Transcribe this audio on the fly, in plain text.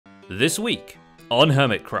This week on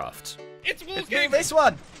Hermitcraft. It's working! It's this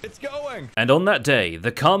one! It's going! And on that day,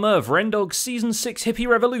 the karma of Rendog's Season 6 hippie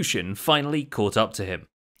revolution finally caught up to him.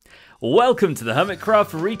 Welcome to the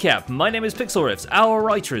Hermitcraft recap. My name is PixelRiffs, our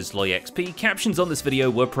writer is LoyXP, captions on this video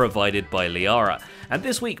were provided by Liara, and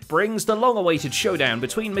this week brings the long-awaited showdown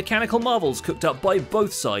between mechanical marvels cooked up by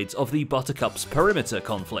both sides of the Buttercup's perimeter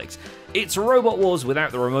conflict. It's Robot Wars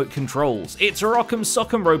without the remote controls, it's Rock'em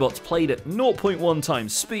Sock'em robots played at 0.1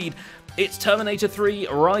 times speed, it's Terminator 3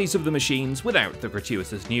 Rise of the Machines without the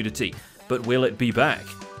gratuitous nudity. But will it be back?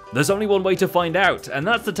 There's only one way to find out, and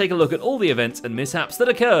that's to take a look at all the events and mishaps that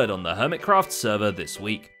occurred on the Hermitcraft server this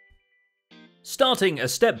week. Starting a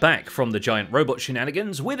step back from the giant robot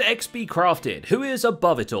shenanigans with XB Crafted, who is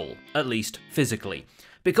above it all, at least physically.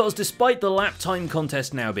 Because despite the lap time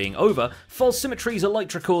contest now being over, False Symmetry's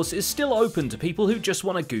Elytra course is still open to people who just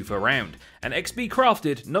want to goof around, and XB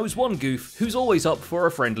Crafted knows one goof who's always up for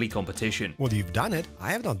a friendly competition. Well, you've done it.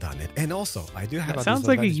 I have not done it. And also, I do have That a sounds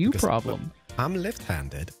like a disadvantage you because problem. I'm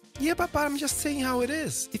left-handed. Yeah, but I'm just saying how it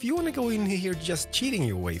is. If you want to go in here just cheating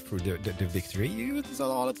your way through the victory, it's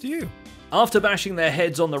all up to you. After bashing their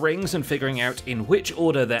heads on the rings and figuring out in which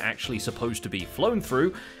order they're actually supposed to be flown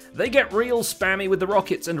through, they get real spammy with the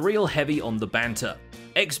rockets and real heavy on the banter.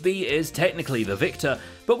 XB is technically the victor,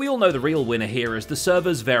 but we all know the real winner here is the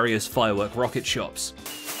server's various firework rocket shops.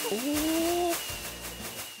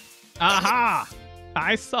 Aha!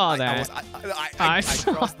 I saw that. I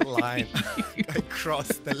crossed the line. I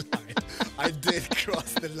crossed the line. I did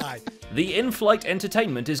cross the line. The in-flight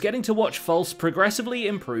entertainment is getting to watch False progressively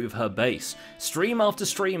improve her base. Stream after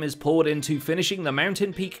stream is poured into finishing the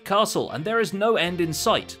Mountain Peak Castle, and there is no end in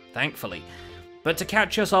sight, thankfully. But to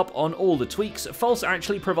catch us up on all the tweaks, False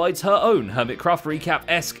actually provides her own Hermitcraft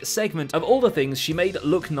recap-esque segment of all the things she made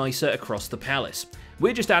look nicer across the palace.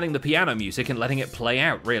 We're just adding the piano music and letting it play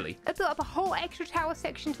out, really. I built up a whole extra tower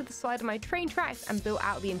section to the side of my train tracks and built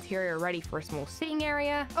out the interior ready for a small sitting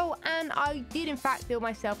area. Oh, and I did in fact build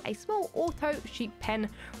myself a small auto sheep pen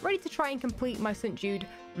ready to try and complete my St. Jude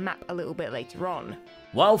map a little bit later on.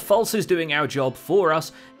 While False is doing our job for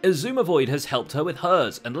us, Azumavoid has helped her with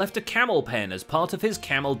hers and left a camel pen as part of his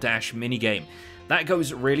Camel Dash minigame. That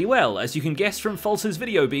goes really well, as you can guess from False's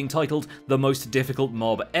video being titled The Most Difficult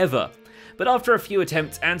Mob Ever. But after a few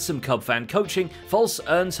attempts and some Cub fan coaching, False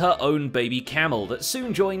earns her own baby camel that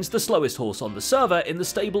soon joins the slowest horse on the server in the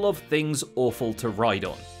stable of things awful to ride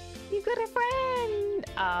on. You got a friend!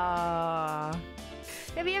 Aww.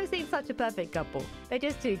 Have you ever seen such a perfect couple? They're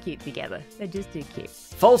just too cute together. They're just too cute.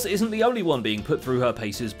 False isn't the only one being put through her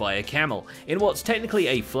paces by a camel. In what's technically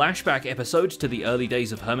a flashback episode to the early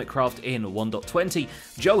days of Hermitcraft in 1.20,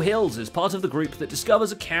 Joe Hills is part of the group that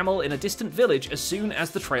discovers a camel in a distant village as soon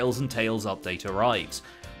as the Trails and Tales update arrives.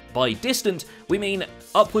 By distant, we mean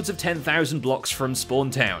upwards of 10,000 blocks from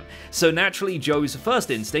Spawn Town, so naturally Joe's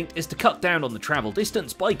first instinct is to cut down on the travel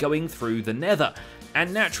distance by going through the Nether,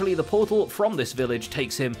 and naturally the portal from this village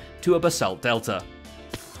takes him to a basalt delta.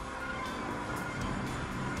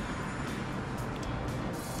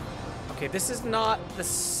 Okay, this is not the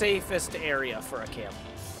safest area for a camel.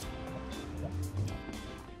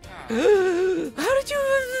 How did you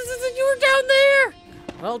were down there?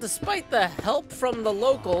 Well, despite the help from the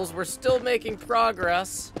locals, we're still making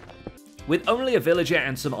progress. With only a villager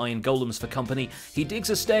and some iron golems for company, he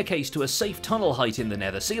digs a staircase to a safe tunnel height in the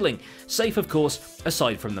nether ceiling, safe of course,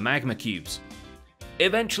 aside from the magma cubes.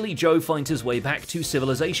 Eventually Joe finds his way back to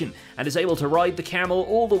civilization, and is able to ride the camel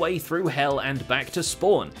all the way through hell and back to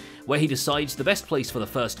Spawn, where he decides the best place for the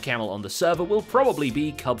first camel on the server will probably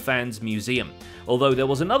be Cubfan's Museum, although there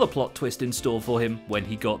was another plot twist in store for him when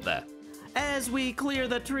he got there. As we clear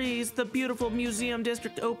the trees, the beautiful museum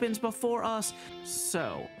district opens before us.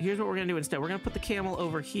 So, here's what we're gonna do instead. We're gonna put the camel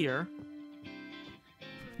over here.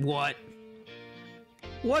 What?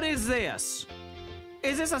 What is this?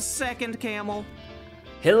 Is this a second camel?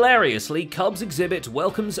 Hilariously, Cub's exhibit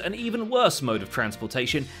welcomes an even worse mode of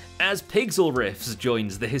transportation as PixelRiffs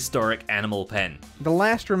joins the historic animal pen. The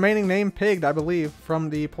last remaining name pigged, I believe, from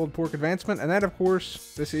the pulled pork advancement, and that, of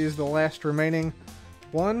course, this is the last remaining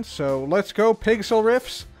one, so let's go,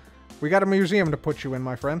 PixelRiffs. We got a museum to put you in,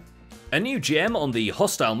 my friend. A new gem on the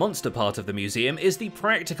hostile monster part of the museum is the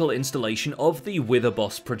practical installation of the Wither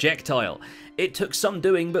Boss projectile. It took some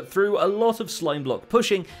doing, but through a lot of slime block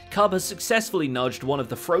pushing, Cub has successfully nudged one of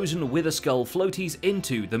the frozen Wither Skull floaties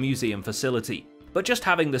into the museum facility. But just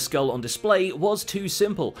having the skull on display was too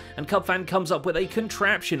simple, and Cubfan comes up with a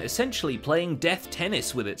contraption essentially playing death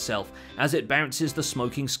tennis with itself as it bounces the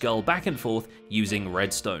smoking skull back and forth using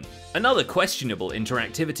redstone. Another questionable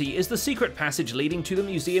interactivity is the secret passage leading to the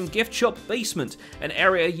museum gift shop basement, an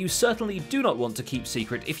area you certainly do not want to keep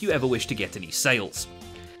secret if you ever wish to get any sales.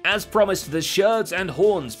 As promised, there's sherds and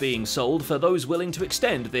horns being sold for those willing to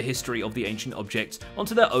extend the history of the ancient objects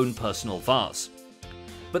onto their own personal vase.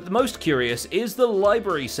 But the most curious is the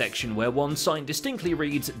library section, where one sign distinctly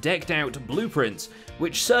reads "Decked Out Blueprints,"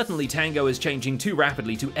 which certainly Tango is changing too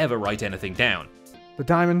rapidly to ever write anything down. The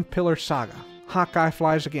Diamond Pillar Saga. Hawkeye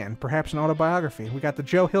Flies Again. Perhaps an autobiography. We got the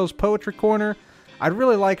Joe Hill's Poetry Corner. I'd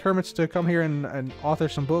really like Hermits to come here and author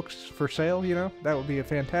some books for sale, you know? That would be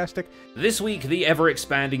fantastic. This week, the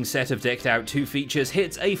ever-expanding set of Decked Out 2 features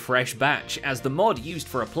hits a fresh batch, as the mod used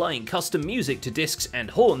for applying custom music to discs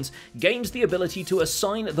and horns gains the ability to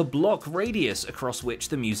assign the block radius across which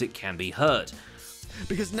the music can be heard.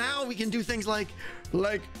 Because now we can do things like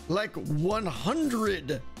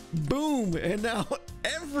 100. Boom! And now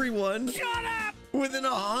everyone within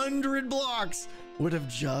 100 blocks would have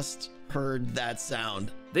just heard that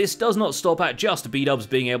sound. This does not stop at just B-dubs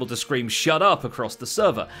being able to scream "shut up" across the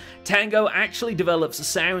server. Tango actually develops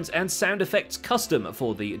sounds and sound effects custom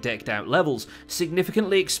for the decked out levels,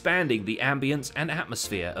 significantly expanding the ambience and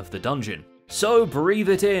atmosphere of the dungeon. So breathe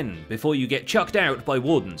it in, before you get chucked out by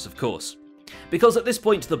wardens, of course. Because at this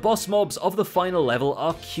point the boss mobs of the final level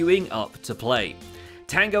are queuing up to play.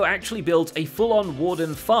 Tango actually built a full-on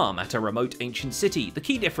warden farm at a remote ancient city, the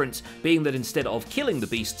key difference being that instead of killing the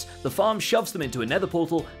beasts, the farm shoves them into a nether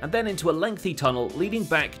portal and then into a lengthy tunnel leading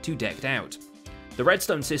back to Decked Out. The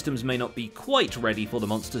redstone systems may not be quite ready for the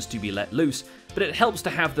monsters to be let loose, but it helps to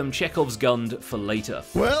have them Chekhov's gunned for later.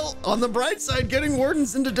 Well, on the bright side, getting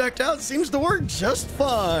wardens into Decked Out seems to work just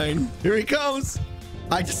fine. Here he comes.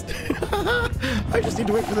 I just need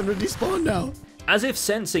to wait for them to despawn now. As if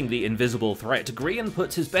sensing the invisible threat, Grian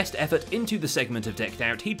puts his best effort into the segment of Decked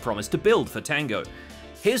Out he'd promised to build for Tango.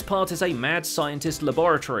 His part is a mad scientist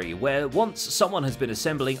laboratory, where once someone has been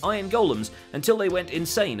assembling iron golems until they went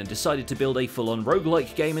insane and decided to build a full-on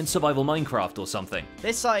roguelike game in survival Minecraft or something.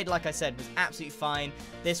 This side, like I said, was absolutely fine.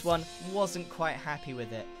 This one wasn't quite happy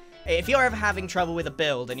with it. If you're ever having trouble with a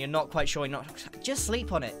build and you're not quite sure, just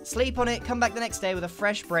sleep on it. Sleep on it, come back the next day with a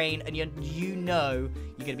fresh brain, and you know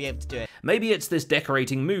you're going to be able to do it. Maybe it's this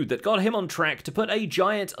decorating mood that got him on track to put a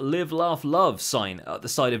giant "Live, Laugh, Love" sign at the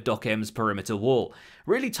side of Doc M's perimeter wall.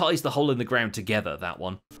 Really ties the hole in the ground together, that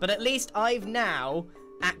one. But at least I've now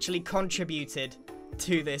actually contributed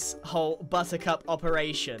to this whole Buttercup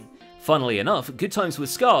operation. Funnily enough, Good Times with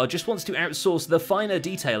Scar just wants to outsource the finer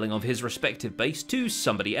detailing of his respective base to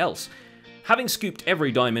somebody else. Having scooped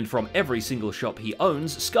every diamond from every single shop he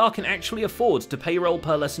owns, Scar can actually afford to payroll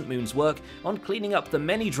Pearlescent Moon's work on cleaning up the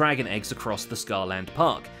many dragon eggs across the Scarland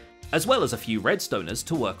Park, as well as a few redstoners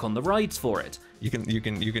to work on the rides for it. You can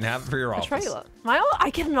have it for your office. Trailer. I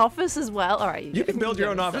get an office as well. All right. You can build your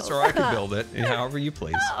own office, or I can build it, however you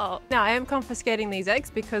please. Oh, now I am confiscating these eggs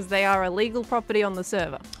because they are illegal property on the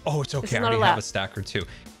server. Oh, it's okay. I not already allowed. have a stack or two.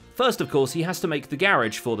 First, of course, he has to make the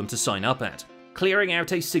garage for them to sign up at, clearing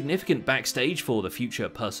out a significant backstage for the future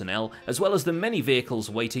personnel, as well as the many vehicles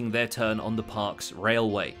waiting their turn on the park's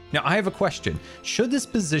railway. Now, I have a question. Should this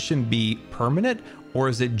position be permanent, or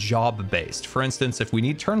is it job-based? For instance, if we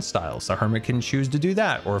need turnstiles, a hermit can choose to do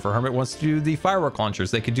that, or if a hermit wants to do the firework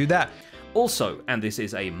launchers, they could do that. Also, and this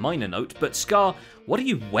is a minor note, but Scar, what are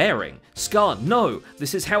you wearing? Scar, no,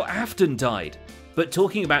 this is how Afton died. But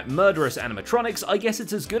talking about murderous animatronics, I guess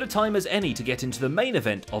it's as good a time as any to get into the main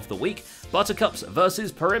event of the week, Buttercups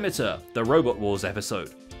vs Perimeter, the Robot Wars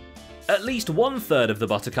episode. At least 1/3 of the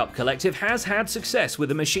Buttercup collective has had success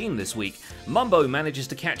with a machine this week. Mumbo manages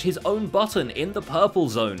to catch his own button in the purple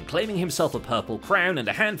zone, claiming himself a purple crown and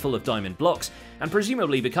a handful of diamond blocks, and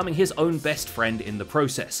presumably becoming his own best friend in the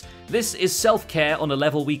process. This is self-care on a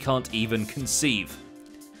level we can't even conceive.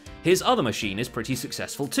 His other machine is pretty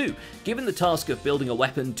successful too. Given the task of building a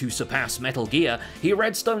weapon to surpass Metal Gear, he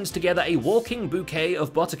redstones together a walking bouquet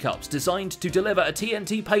of buttercups designed to deliver a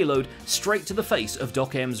TNT payload straight to the face of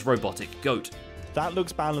Doc M's robotic goat. That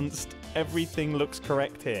looks balanced. Everything looks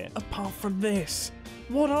correct here. Apart from this.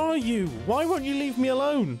 What are you? Why won't you leave me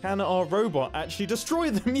alone? Can our robot actually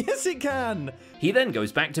destroy them? Yes, it can! He then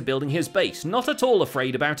goes back to building his base, not at all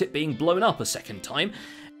afraid about it being blown up a second time,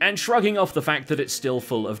 and shrugging off the fact that it's still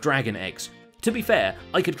full of dragon eggs. To be fair,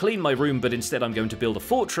 I could clean my room, but instead I'm going to build a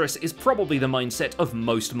fortress is probably the mindset of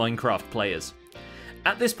most Minecraft players.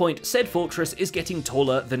 At this point, said fortress is getting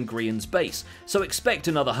taller than Grian's base, so expect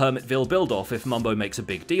another Hermitville build-off if Mumbo makes a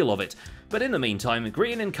big deal of it. But in the meantime,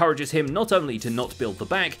 Grian encourages him not only to not build the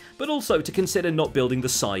back, but also to consider not building the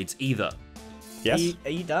sides either. Yes? Are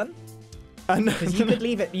you done? Because you could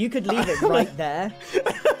leave it right there,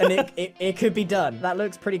 and it could be done. That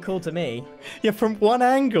looks pretty cool to me. Yeah, from one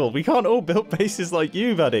angle. We can't all build bases like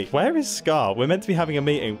you, buddy. Where is Scar? We're meant to be having a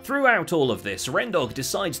meeting. Throughout all of this, Rendog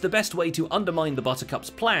decides the best way to undermine the Buttercup's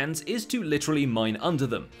plans is to literally mine under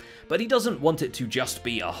them. But he doesn't want it to just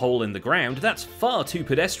be a hole in the ground. That's far too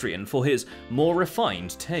pedestrian for his more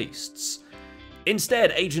refined tastes.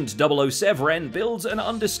 Instead, Agent 007 Ren builds an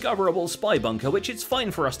undiscoverable spy bunker, which it's fine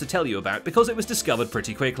for us to tell you about because it was discovered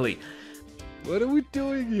pretty quickly. What are we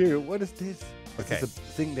doing here? What is this? Okay. Is this a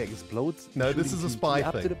thing that explodes? No, this is a spy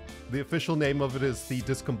thing. The official name of it is the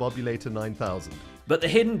Discombobulator 9000. But the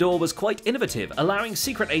hidden door was quite innovative, allowing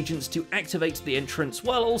secret agents to activate the entrance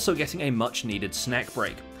while also getting a much-needed snack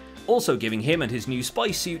break. Also giving him and his new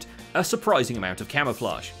spy suit a surprising amount of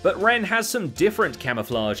camouflage. But Ren has some different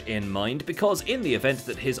camouflage in mind, because in the event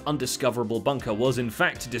that his undiscoverable bunker was in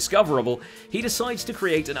fact discoverable, he decides to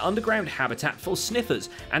create an underground habitat for sniffers,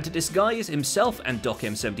 and to disguise himself and Doc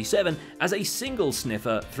M77 as a single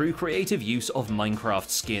sniffer through creative use of Minecraft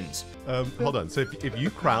skins. Hold on, so if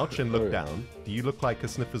you crouch and look down, do you look like a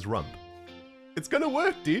sniffer's rump? It's gonna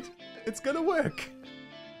work, dude. It's gonna work.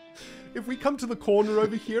 If we come to the corner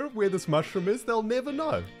over here where this mushroom is, they'll never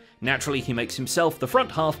know. Naturally, he makes himself the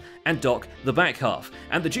front half and Doc the back half,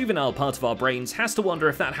 and the juvenile part of our brains has to wonder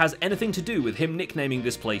if that has anything to do with him nicknaming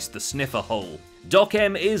this place the Sniffer Hole. Doc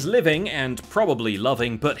M is living and probably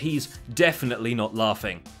loving, but he's definitely not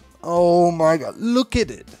laughing. Oh my god, look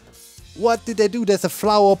at it. What did they do? There's a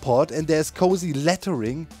flower pot and there's cozy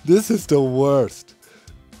lettering. This is the worst.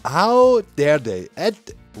 How dare they?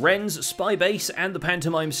 Ren's spy base and the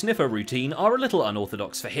pantomime sniffer routine are a little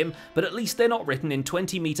unorthodox for him, but at least they're not written in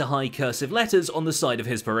 20-meter high cursive letters on the side of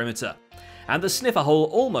his perimeter. And the sniffer hole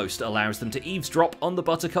almost allows them to eavesdrop on the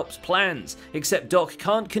Buttercup's plans, except Doc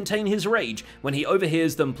can't contain his rage when he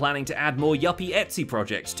overhears them planning to add more yuppie Etsy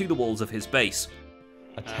projects to the walls of his base.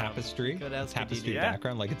 A tapestry? Tapestry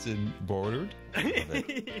background, like it's embroidered?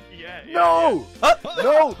 No!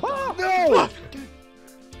 No! No!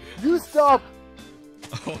 You stop!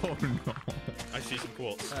 Oh no. I see some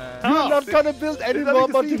quotes. You're not gonna build any more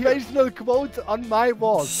motivational quotes on my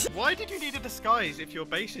walls. Why did you need a disguise if your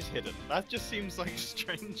base is hidden? That just seems like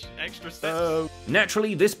strange extra steps.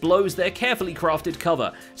 Naturally, this blows their carefully crafted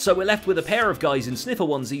cover, so we're left with a pair of guys in sniffer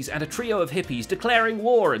onesies and a trio of hippies declaring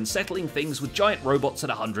war and settling things with giant robots at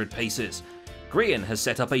 100 paces. Grian has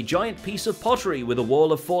set up a giant piece of pottery with a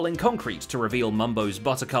wall of falling concrete to reveal Mumbo's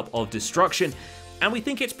Buttercup of Destruction, and we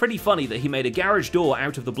think it's pretty funny that he made a garage door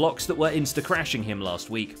out of the blocks that were insta-crashing him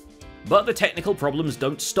last week. But the technical problems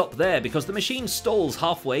don't stop there, because the machine stalls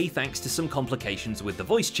halfway thanks to some complications with the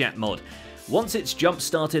voice chat mod. Once it's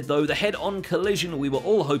jump-started though, the head-on collision we were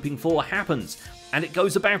all hoping for happens, and it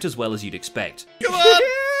goes about as well as you'd expect. Come on!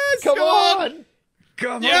 Yes! Come on!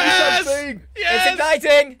 Come on, something! Yes! It's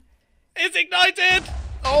igniting! It's ignited!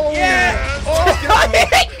 Oh yeah! More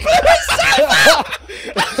damage.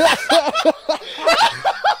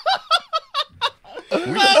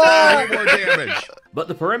 But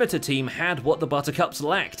the perimeter team had what the Buttercups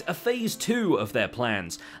lacked, a phase 2 of their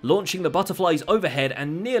plans, launching the butterflies overhead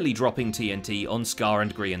and nearly dropping TNT on Scar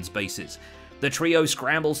and Grian's bases. The trio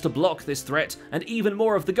scrambles to block this threat, and even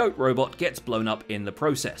more of the goat robot gets blown up in the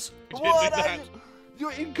process.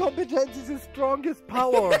 Your incompetence is his strongest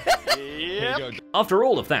power. Yep. After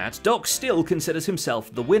all of that, Doc still considers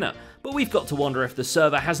himself the winner, but we've got to wonder if the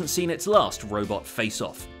server hasn't seen its last robot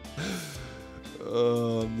face-off.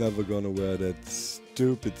 I'm never gonna wear that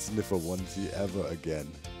stupid sniffer onesie ever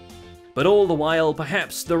again. But all the while,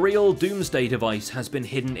 perhaps the real doomsday device has been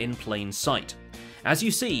hidden in plain sight. As you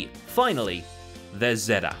see, finally, there's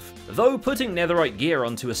Zedaf. Though putting netherite gear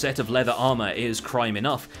onto a set of leather armor is crime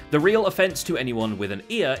enough, the real offense to anyone with an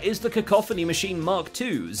ear is the Cacophony Machine Mark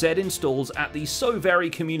II Zed installs at the So Very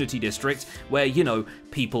Community District where, you know,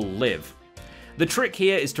 people live. The trick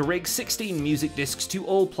here is to rig 16 music discs to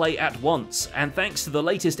all play at once, and thanks to the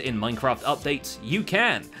latest in Minecraft updates, you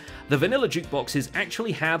can. The vanilla jukeboxes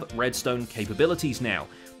actually have redstone capabilities now,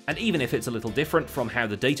 and even if it's a little different from how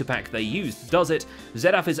the datapack they used does it,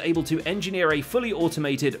 Zedaf is able to engineer a fully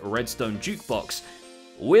automated redstone jukebox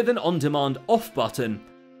with an on-demand off button.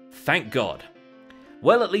 Thank God.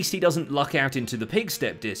 Well, at least he doesn't luck out into the pig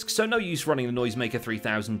step disc, so no use running the Noisemaker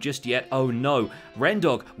 3000 just yet. Oh no.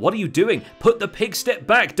 Rendog, what are you doing? Put the pig step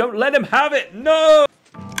back. Don't let him have it. No!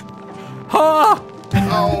 Ha!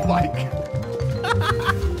 Oh my god.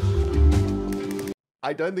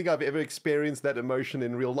 I don't think I've ever experienced that emotion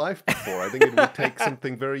in real life before. I think it would take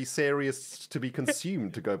something very serious to be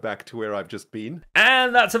consumed to go back to where I've just been.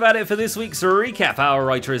 And that's about it for this week's recap. Our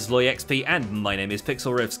writer is LoyXP, and my name is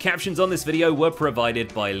Pixel Riffs. Captions on this video were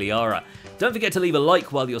provided by Liara. Don't forget to leave a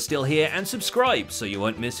like while you're still here, and subscribe so you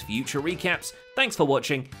won't miss future recaps. Thanks for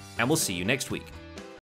watching, and we'll see you next week.